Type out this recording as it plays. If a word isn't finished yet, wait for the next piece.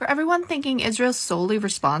everyone thinking Israel's solely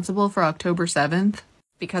responsible for October 7th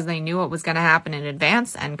because they knew what was going to happen in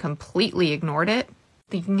advance and completely ignored it,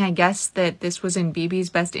 thinking, I guess, that this was in Bibi's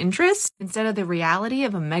best interest instead of the reality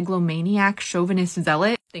of a megalomaniac chauvinist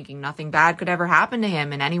zealot, thinking nothing bad could ever happen to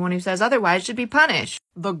him and anyone who says otherwise should be punished.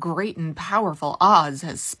 The great and powerful Oz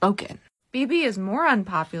has spoken. Bibi is more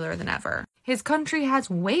unpopular than ever. His country has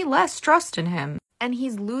way less trust in him, and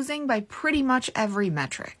he's losing by pretty much every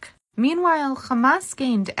metric. Meanwhile, Hamas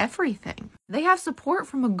gained everything. They have support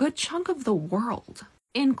from a good chunk of the world,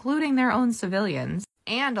 including their own civilians,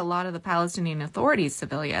 and a lot of the Palestinian Authority's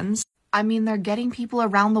civilians. I mean, they're getting people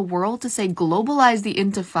around the world to say globalize the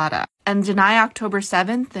Intifada and deny October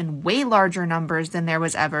 7th in way larger numbers than there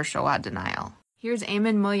was ever Shoah denial. Here's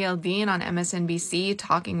Ayman Mohyeldin on MSNBC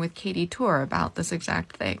talking with Katie Tour about this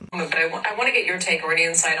exact thing. But I want to get your take or any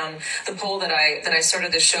insight on the poll that I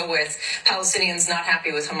started this show with. Palestinians not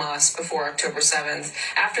happy with Hamas before October 7th.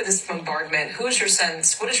 After this bombardment, what is your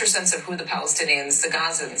sense of who the Palestinians, the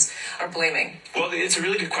Gazans, are blaming? Well, it's a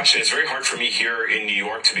really good question. It's very hard for me here in New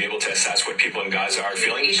York to be able to assess what people in Gaza are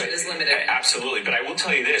feeling. Is limited. Absolutely. But I will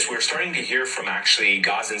tell you this. We're starting to hear from actually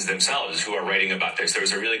Gazans themselves who are writing about this. There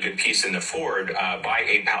was a really good piece in The Forward by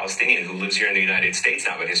a Palestinian who lives here in the United States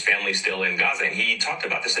now, but his family's still in Gaza. And he talked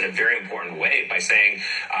about this in a very important way by saying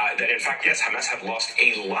that, in fact, yes, Hamas have lost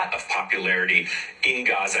a lot of popularity in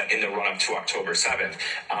Gaza in the run-up to October 7th.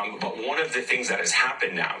 But one of the things that has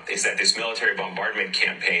happened now is that this military bombardment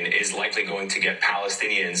campaign is likely going to get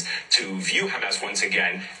Palestinians to view Hamas once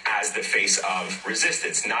again as the face of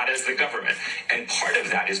resistance, not as the government. And part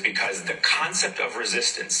of that is because the concept of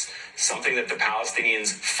resistance, something that the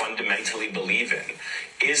Palestinians fundamentally believe in,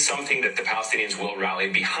 is something that the Palestinians will rally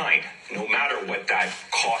behind, no matter what that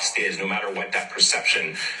cost is, no matter what that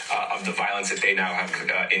perception of the violence that they now have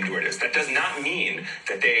endured is. That does not mean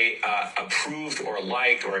that they approved or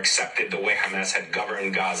liked or accepted the way Hamas had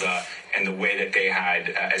governed Gaza and the way that they had,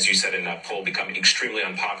 as you said in that poll, become extremely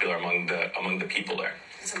unpopular among the people there.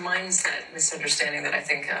 It's a mindset misunderstanding that I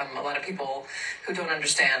think a lot of people who don't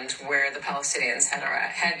understand where the Palestinians'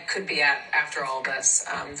 head could be at after all this.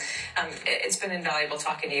 It's been invaluable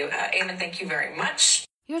talking to you. Ayman, thank you very much.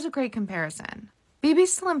 Here's a great comparison.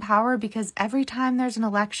 Bibi's still in power because every time there's an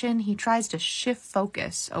election, he tries to shift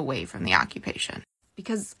focus away from the occupation.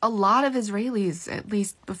 Because a lot of Israelis, at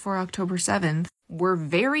least before October 7th, were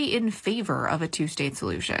very in favor of a two-state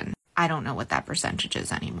solution. I don't know what that percentage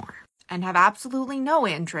is anymore. And have absolutely no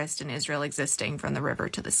interest in Israel existing from the river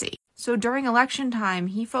to the sea. So during election time,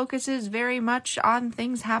 he focuses very much on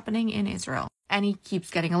things happening in Israel. And he keeps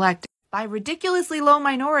getting elected by ridiculously low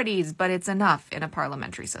minorities, but it's enough in a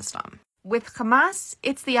parliamentary system. With Hamas,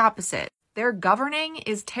 it's the opposite. Their governing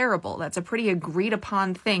is terrible. That's a pretty agreed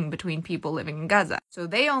upon thing between people living in Gaza. So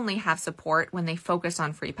they only have support when they focus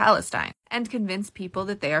on free Palestine and convince people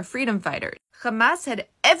that they are freedom fighters. Hamas had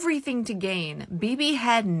everything to gain. Bibi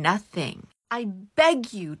had nothing. I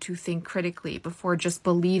beg you to think critically before just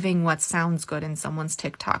believing what sounds good in someone's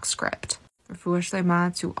TikTok script. Refuah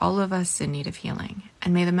Shlema to all of us in need of healing.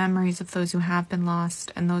 And may the memories of those who have been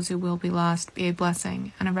lost and those who will be lost be a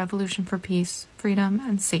blessing and a revolution for peace, freedom,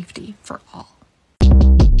 and safety for all.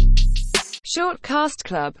 Shortcast Club